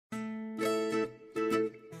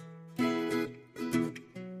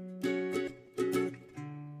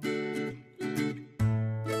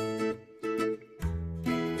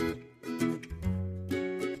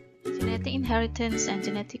inheritance and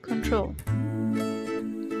genetic control.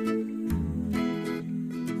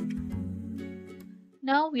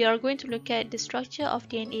 Now we are going to look at the structure of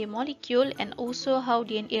DNA molecule and also how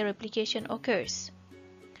DNA replication occurs.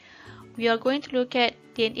 We are going to look at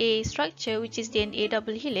DNA structure, which is DNA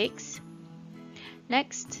double helix.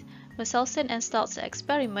 Next, Meselson and Stahl's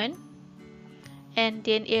experiment, and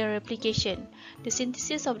DNA replication. The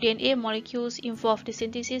synthesis of DNA molecules involve the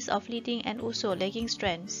synthesis of leading and also lagging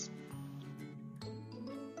strands.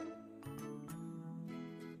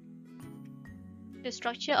 The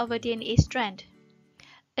structure of a DNA strand.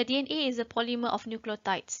 A DNA is a polymer of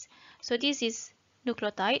nucleotides. So this is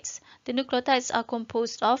nucleotides. The nucleotides are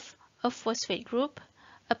composed of a phosphate group,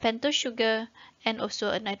 a pentose sugar, and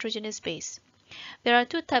also a nitrogenous base. There are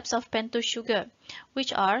two types of pentose sugar,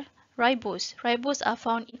 which are ribose. Ribose are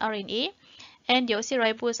found in RNA, and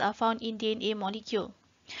deoxyribose are found in DNA molecule.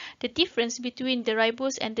 The difference between the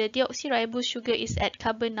ribose and the deoxyribose sugar is at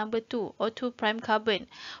carbon number 2 or 2' carbon.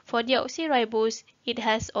 For deoxyribose, it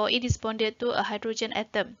is bonded to a hydrogen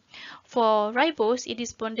atom. For ribose, it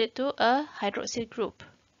is bonded to a hydroxyl group.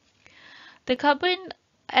 The carbon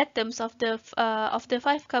atoms of the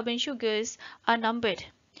 5 carbon sugars are numbered.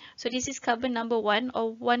 So this is carbon number 1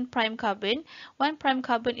 or 1' carbon. 1'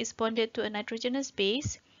 carbon is bonded to a nitrogenous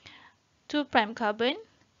base. 2' carbon,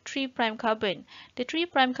 3' carbon. The 3'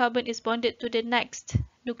 carbon is bonded to the next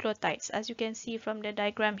nucleotides, as you can see from the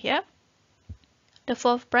diagram here. The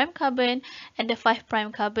 4' carbon and the 5'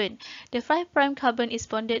 carbon. The 5' carbon is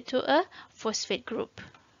bonded to a phosphate group.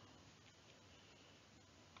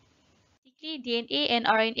 DNA and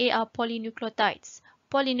RNA are polynucleotides.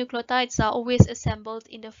 Polynucleotides are always assembled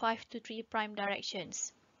in the 5 to 3'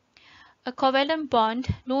 directions. A covalent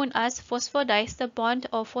bond known as phosphodiester bond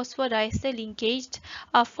or phosphodiester linkage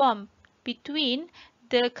are formed between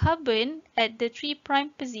the carbon at the 3'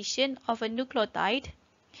 position of a nucleotide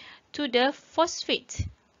to the phosphate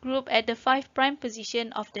group at the 5'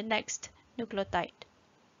 position of the next nucleotide.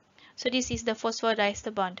 So this is the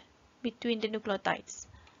phosphodiester bond between the nucleotides.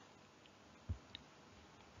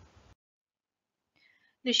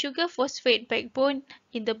 The sugar phosphate backbone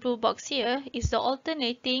in the blue box here is the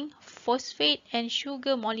alternating phosphate and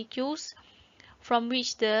sugar molecules from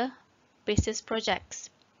which the bases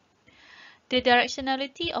projects. The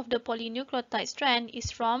directionality of the polynucleotide strand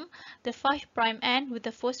is from the 5' end with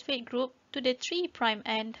the phosphate group to the 3'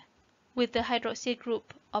 end with the hydroxyl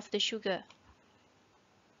group of the sugar.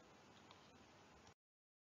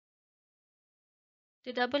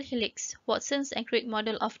 The double helix, Watson's and Crick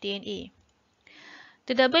model of DNA.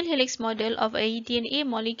 The double helix model of a DNA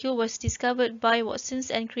molecule was discovered by Watson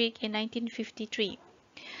and Crick in 1953.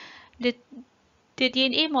 The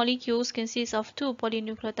DNA molecules consist of two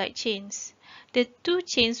polynucleotide chains. The two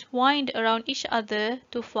chains wind around each other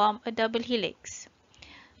to form a double helix.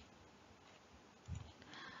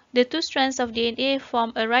 The two strands of DNA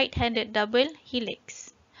form a right-handed double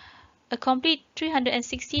helix. A complete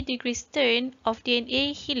 360-degree turn of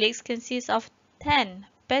DNA helix consists of 10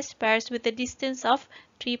 base pairs with a distance of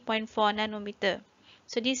 3.4 nanometer.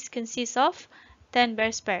 So this consists of 10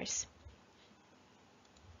 base pairs.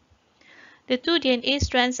 The two DNA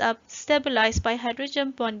strands are stabilized by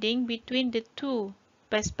hydrogen bonding between the two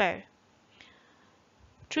base pairs.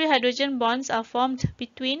 3 hydrogen bonds are formed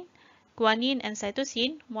between guanine and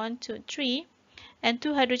cytosine, 1, 2, 3, and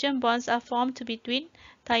 2 hydrogen bonds are formed between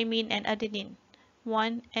thymine and adenine,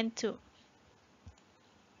 1 and 2.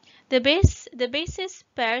 The bases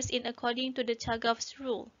pairs in according to the Chagav's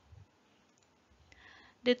rule.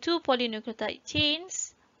 The two polynucleotide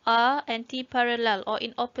chains are anti-parallel or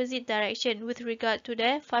in opposite direction with regard to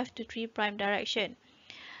their 5 to 3' direction.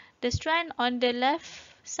 The strand on the left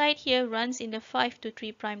side here runs in the 5 to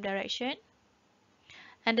 3' direction,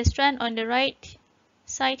 and the strand on the right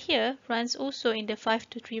side here runs also in the 5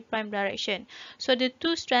 to 3' direction. So the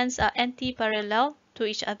two strands are anti-parallel to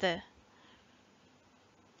each other.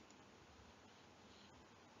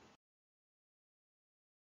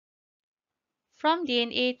 From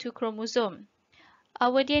DNA to chromosome.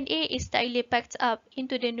 Our DNA is tightly packed up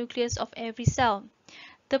into the nucleus of every cell.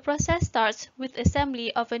 The process starts with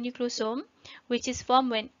assembly of a nucleosome, which is formed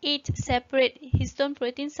when 8 separate histone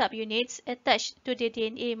protein subunits attach to the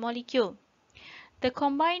DNA molecule. The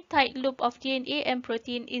combined tight loop of DNA and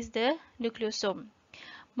protein is the nucleosome.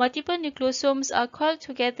 Multiple nucleosomes are coiled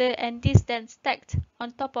together and these then stacked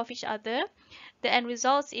on top of each other. The end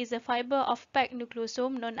result is a fiber of packed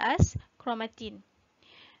nucleosome known as chromatin.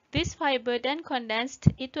 This fiber then condensed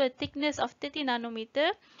into a thickness of 30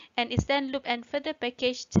 nanometer and is then looped and further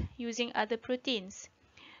packaged using other proteins.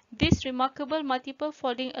 This remarkable multiple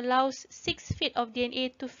folding allows 6 feet of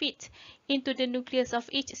DNA to fit into the nucleus of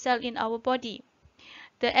each cell in our body.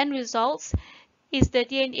 The end result is the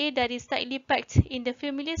DNA that is tightly packed in the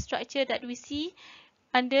familiar structure that we see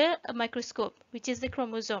under a microscope, which is the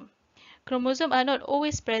chromosome. Chromosomes are not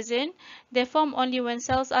always present. They form only when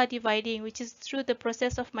cells are dividing, which is through the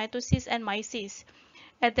process of mitosis and meiosis.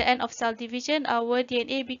 At the end of cell division, our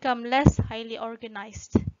DNA becomes less highly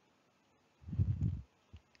organized.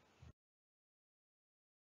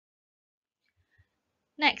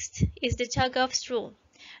 Next is the Chargaff's rule.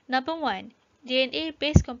 Number 1. DNA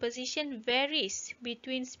base composition varies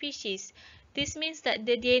between species. This means that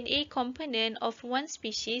the DNA component of one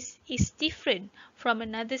species is different from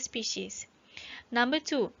another species. Number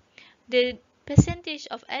 2. The percentage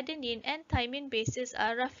of adenine and thymine bases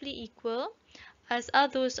are roughly equal, as are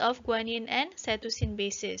those of guanine and cytosine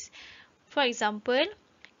bases. For example,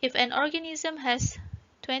 if an organism has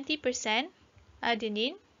 20%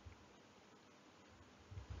 adenine,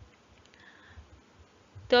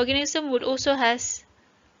 the organism would also has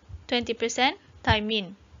 20%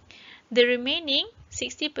 thymine. The remaining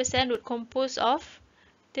 60% would compose of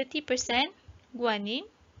 30% guanine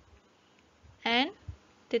and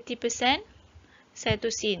 30%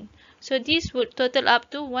 cytosine. So this would total up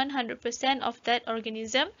to 100% of that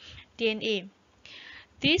organism DNA.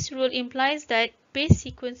 This rule implies that base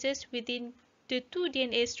sequences within the two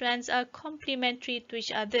DNA strands are complementary to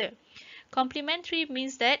each other. Complementary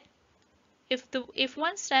means that if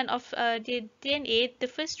one strand of the DNA, the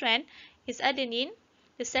first strand is adenine,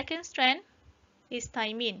 the second strand is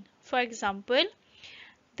thymine. For example,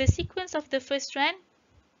 the sequence of the first strand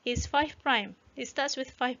is 5 prime. It starts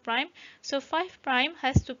with 5 prime, so 5 prime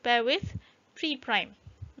has to pair with 3 prime.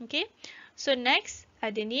 Okay, so next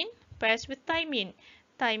adenine pairs with thymine,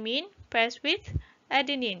 thymine pairs with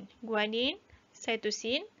adenine, guanine,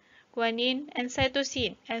 cytosine, guanine and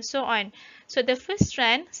cytosine, and so on. So the first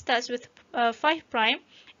strand starts with 5 prime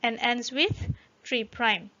and ends with 3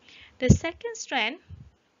 prime. The second strand,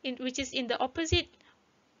 which is in the opposite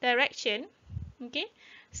direction, okay,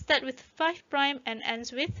 start with 5 prime and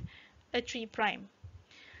ends with a 3 prime.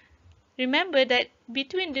 Remember that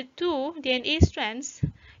between the two DNA strands,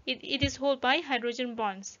 it is held by hydrogen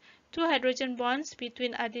bonds. 2 hydrogen bonds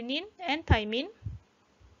between adenine and thymine,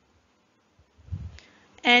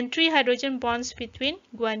 and 3 hydrogen bonds between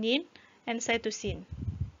guanine and cytosine.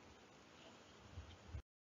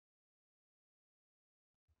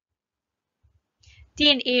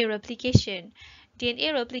 DNA replication.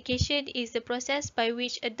 DNA replication is the process by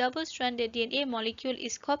which a double-stranded DNA molecule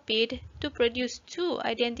is copied to produce 2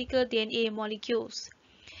 identical DNA molecules.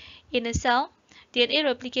 In a cell, DNA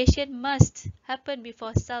replication must happen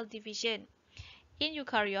before cell division. In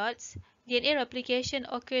eukaryotes, DNA replication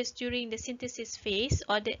occurs during the synthesis phase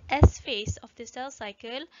or the S phase of the cell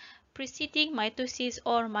cycle preceding mitosis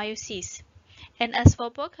or meiosis. And as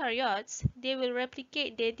for prokaryotes, they will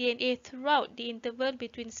replicate their DNA throughout the interval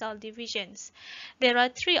between cell divisions. There are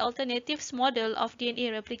 3 alternatives model of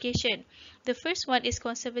DNA replication. The first one is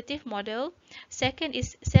conservative model, second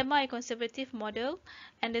is semi-conservative model,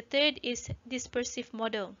 and the third is dispersive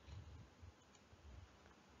model.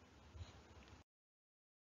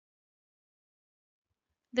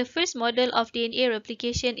 The first model of DNA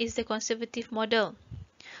replication is the conservative model.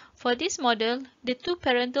 For this model, the 2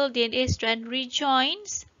 parental DNA strand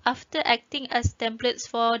rejoins after acting as templates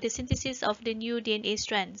for the synthesis of the new DNA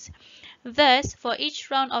strands. Thus, for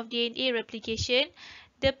each round of DNA replication,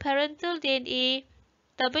 the parental DNA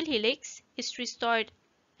double helix is restored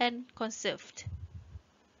and conserved.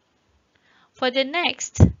 For the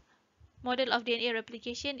next model of DNA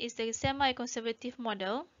replication is the semi-conservative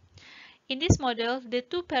model. In this model, the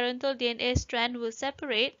 2 parental DNA strands will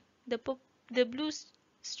separate. The blue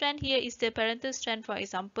strand here is the parental strand, for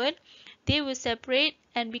example. They will separate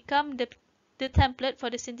and become the template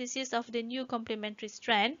for the synthesis of the new complementary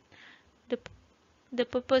strand, the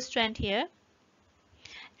purple strand here.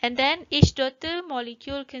 And then each daughter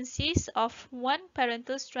molecule consists of 1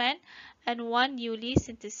 parental strand and 1 newly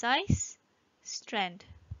synthesized strand.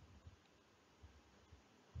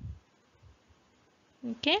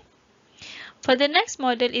 Okay. For the next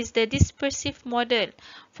model is the dispersive model.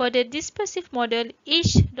 For the dispersive model,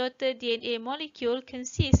 each daughter DNA molecule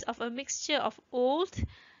consists of a mixture of old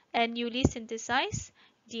and newly synthesized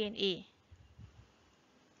DNA.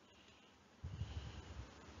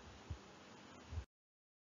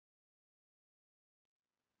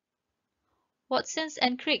 Watson's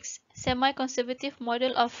and Crick's semi-conservative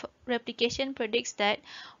model of replication predicts that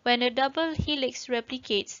when a double helix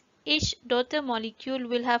replicates, Each daughter molecule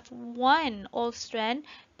will have one old strand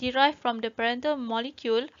derived from the parental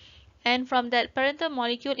molecule, and from that parental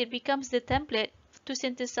molecule it becomes the template to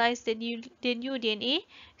synthesize the new DNA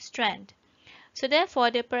strand. So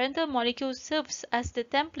therefore, the parental molecule serves as the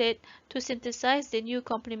template to synthesize the new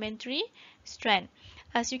complementary strand.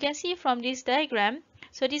 As you can see from this diagram,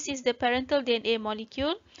 so this is the parental DNA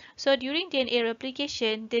molecule. So during DNA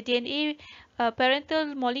replication, the DNA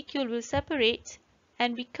parental molecule will separate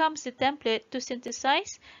and becomes the template to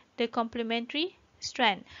synthesize the complementary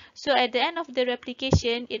strand. So at the end of the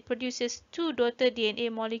replication, it produces two daughter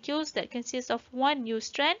DNA molecules that consist of one new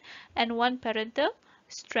strand and one parental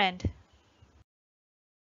strand.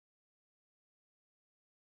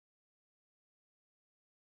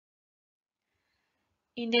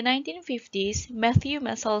 In the 1950s, Matthew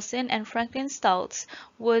Meselson and Franklin Stahl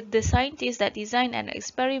were the scientists that designed an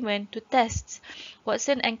experiment to test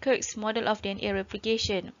Watson and Crick's model of DNA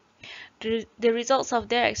replication. The results of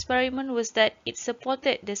their experiment was that it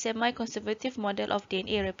supported the semi-conservative model of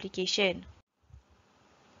DNA replication.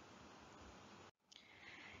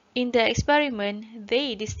 In the experiment,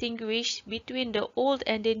 they distinguished between the old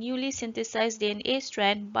and the newly synthesized DNA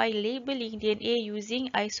strand by labeling DNA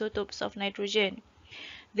using isotopes of nitrogen.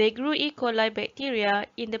 They grew E. coli bacteria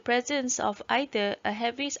in the presence of either a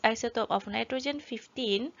heavy isotope of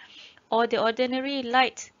nitrogen-15 or the ordinary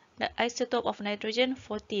light isotope of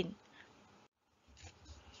nitrogen-14.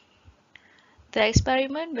 The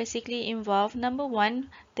experiment basically involved number 1,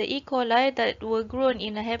 the E. coli that were grown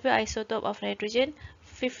in a heavy isotope of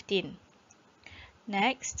nitrogen-15.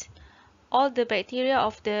 Next, all the bacteria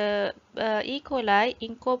of the E. coli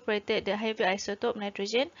incorporated the heavy isotope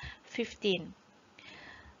nitrogen-15.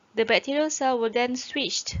 The bacterial cell were then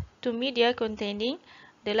switched to media containing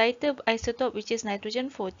the lighter isotope, which is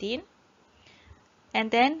nitrogen-14,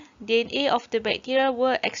 and then DNA of the bacteria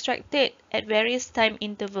were extracted at various time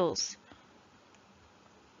intervals.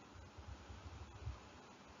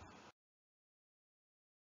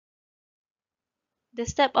 The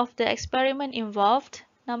step of the experiment involved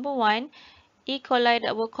number 1, E. coli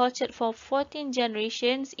that were cultured for 14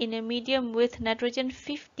 generations in a medium with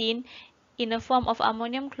nitrogen-15 in a form of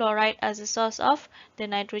ammonium chloride as a source of the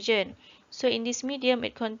nitrogen. So in this medium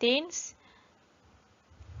it contains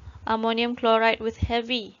ammonium chloride with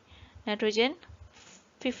heavy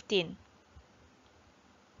nitrogen-15.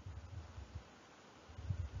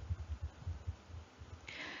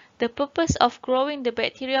 The purpose of growing the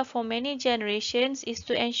bacteria for many generations is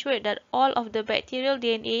to ensure that all of the bacterial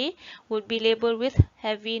DNA would be labeled with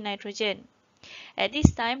heavy nitrogen. At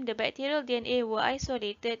this time, the bacterial DNA were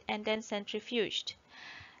isolated and then centrifuged.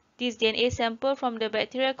 This DNA sample from the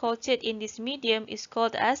bacteria cultured in this medium is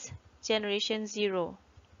called as generation 0.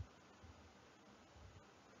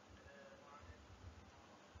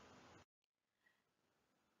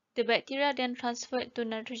 The bacteria then transferred to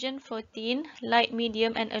nitrogen-14 light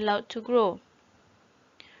medium and allowed to grow.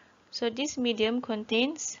 So this medium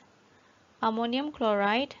contains ammonium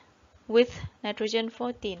chloride with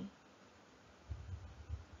nitrogen-14.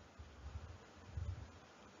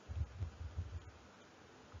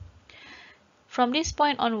 From this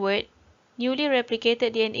point onward, newly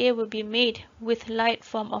replicated DNA will be made with light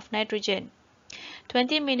form of nitrogen.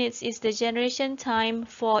 20 minutes is the generation time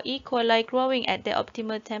for E. coli growing at the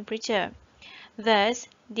optimal temperature. Thus,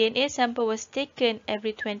 DNA sample was taken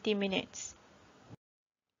every 20 minutes.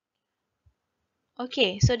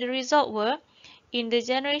 Okay, so the result were, in the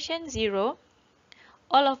generation 0,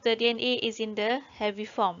 all of the DNA is in the heavy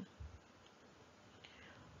form.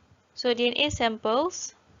 So DNA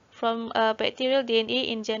samples from bacterial DNA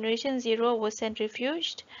in generation 0 was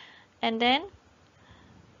centrifuged, and then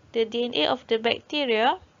the DNA of the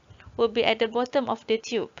bacteria will be at the bottom of the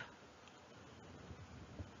tube.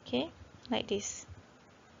 Okay, like this.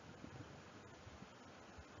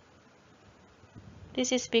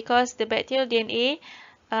 This is because the bacterial DNA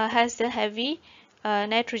has the heavy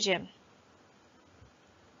nitrogen.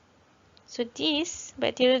 So this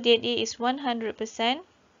bacterial DNA is 100%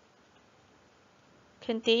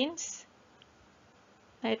 contains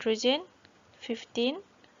nitrogen 15,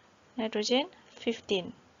 nitrogen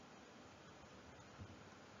 15.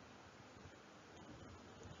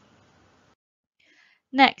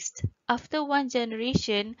 Next, after one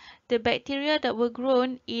generation, the bacteria that were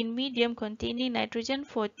grown in medium containing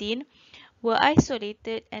nitrogen-14 were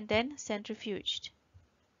isolated and then centrifuged.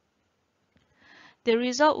 The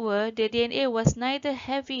result were the DNA was neither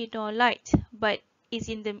heavy nor light, but is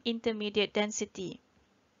in the intermediate density.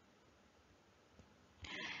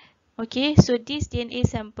 Okay, so this DNA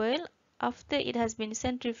sample, after it has been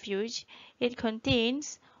centrifuged, it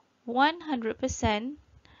contains 100%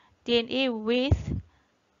 DNA with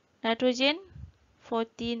nitrogen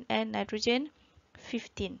 14 and nitrogen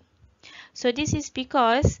 15. So this is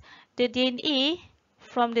because the DNA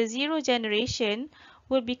from the zero generation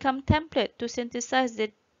will become template to synthesize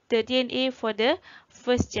the DNA for the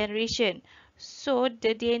first generation. So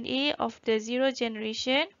the DNA of the zero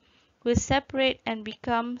generation will separate and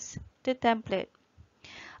becomes the template.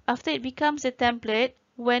 After it becomes a template,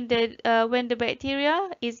 when the bacteria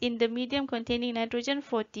is in the medium containing nitrogen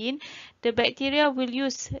 14, the bacteria will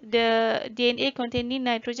use the DNA containing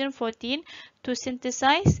nitrogen 14 to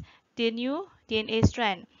synthesize the new DNA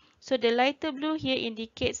strand. So the lighter blue here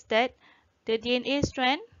indicates that the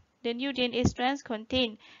new DNA strands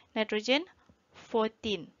contain nitrogen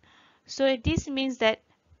 14. So this means that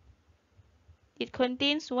it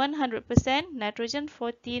contains 100% nitrogen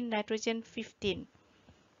 14, nitrogen 15.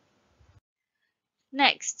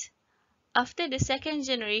 Next, after the second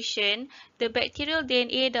generation, the bacterial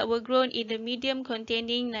DNA that were grown in the medium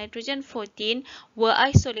containing nitrogen 14 were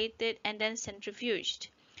isolated and then centrifuged.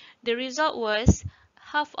 The result was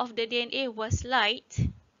half of the DNA was light,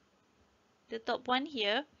 the top one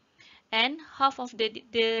here, and half of the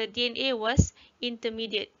DNA was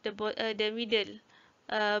intermediate, the middle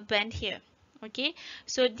band here. Okay,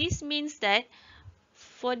 so this means that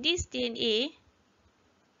for this DNA,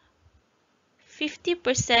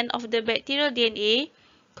 50% of the bacterial DNA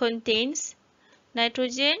contains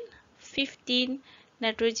nitrogen 15,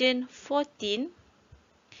 nitrogen 14,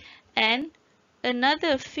 and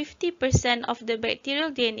another 50% of the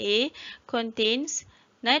bacterial DNA contains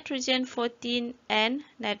nitrogen 14 and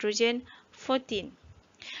nitrogen 14.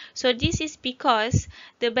 So this is because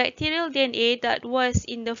the bacterial DNA that was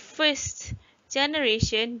in the first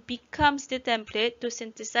generation becomes the template to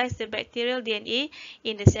synthesize the bacterial DNA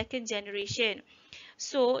in the second generation.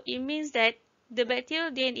 So it means that the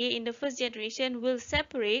bacterial DNA in the first generation will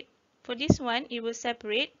separate. For this one, it will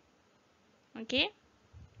separate, okay,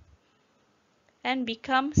 and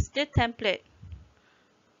becomes the template.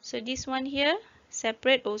 So this one here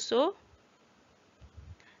separate also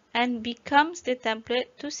and becomes the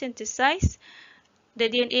template to synthesize the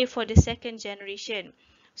DNA for the second generation.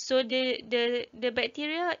 So the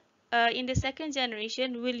bacteria in the second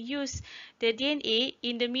generation will use the DNA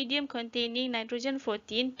in the medium containing nitrogen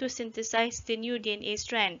 14 to synthesize the new DNA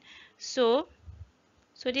strand. So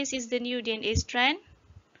this is the new DNA strand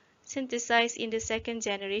synthesized in the second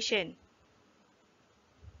generation.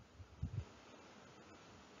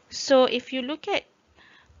 So if you look at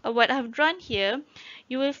what I've drawn here,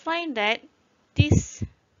 you will find that this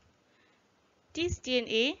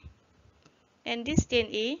DNA and this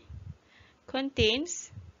DNA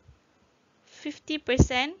contains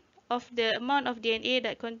 50% of the amount of DNA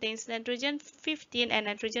that contains nitrogen 15 and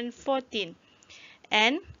nitrogen 14.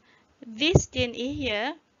 And this DNA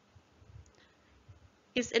here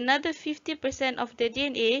is another 50% of the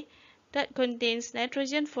DNA that contains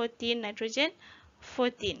nitrogen 14, nitrogen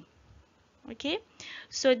 14. Okay,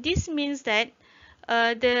 so this means that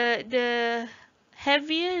the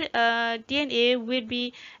heavier DNA will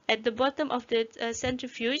be at the bottom of the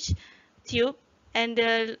centrifuge tube, and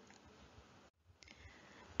the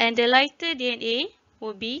lighter DNA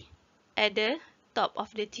will be at the top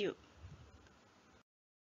of the tube.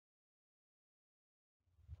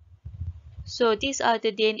 So these are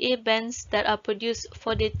the DNA bands that are produced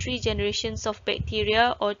for the 3 generations of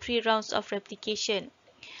bacteria or 3 rounds of replication.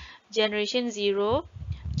 Generation 0,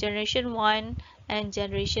 Generation 1, and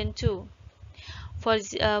Generation 2.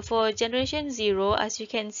 For Generation 0, as you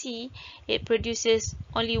can see, it produces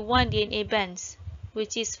only 1 DNA bands,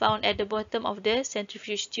 which is found at the bottom of the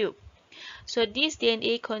centrifuge tube. So this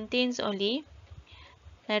DNA contains only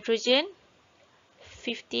nitrogen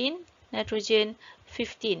 15, nitrogen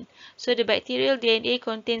 15. So the bacterial DNA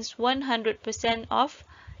contains 100% of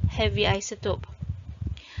heavy isotope.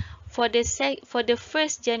 For the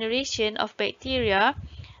first generation of bacteria,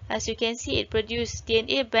 as you can see, it produces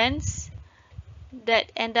DNA bands that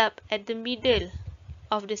end up at the middle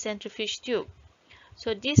of the centrifuge tube.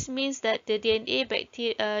 So this means that the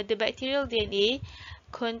bacterial DNA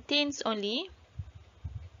contains only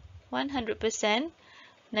 100%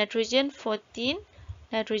 nitrogen 14,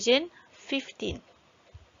 nitrogen 15.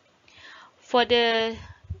 For the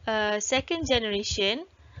second generation,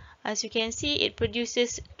 as you can see, it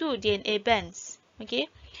produces 2 DNA bands. Okay,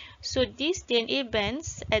 so these DNA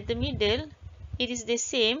bands at the middle, it is the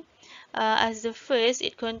same as the first.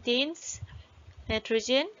 It contains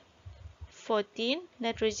nitrogen 14,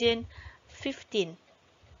 nitrogen 15.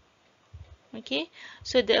 Okay,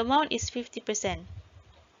 so the amount is 50%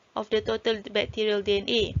 of the total bacterial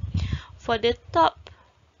DNA. For the top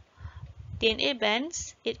DNA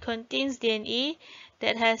bands, it contains DNA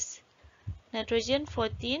that has nitrogen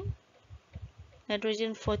 14,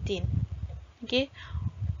 okay.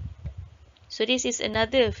 So this is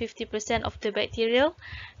another 50% of the bacterial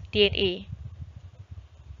DNA.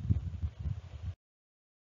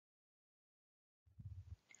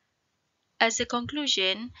 As a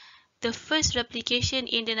conclusion, the first replication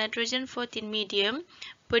in the nitrogen 14 medium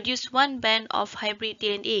produced one band of hybrid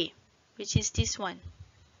DNA, which is this one.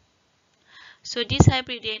 So this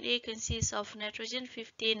hybrid DNA consists of nitrogen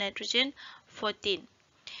 15, nitrogen 14.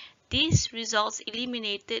 These results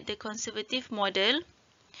eliminated the conservative model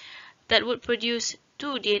that would produce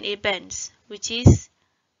two DNA bands, which is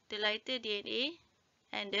the lighter DNA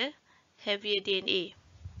and the heavier DNA.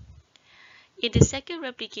 In the second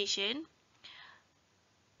replication,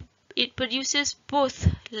 it produces both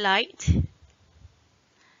light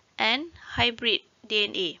and hybrid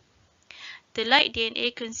DNA. The light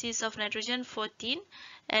DNA consists of nitrogen 14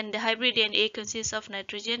 and the hybrid DNA consists of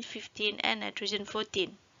nitrogen 15 and nitrogen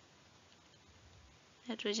 14.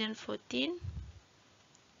 Nitrogen 14,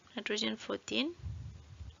 nitrogen 14.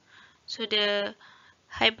 So the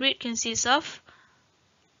hybrid consists of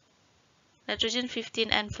nitrogen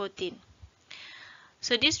 15 and 14.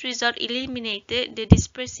 So this result eliminated the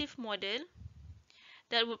dispersive model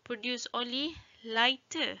that would produce only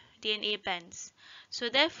lighter DNA bands. So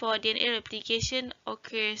therefore, DNA replication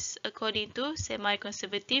occurs according to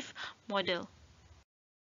semi-conservative model.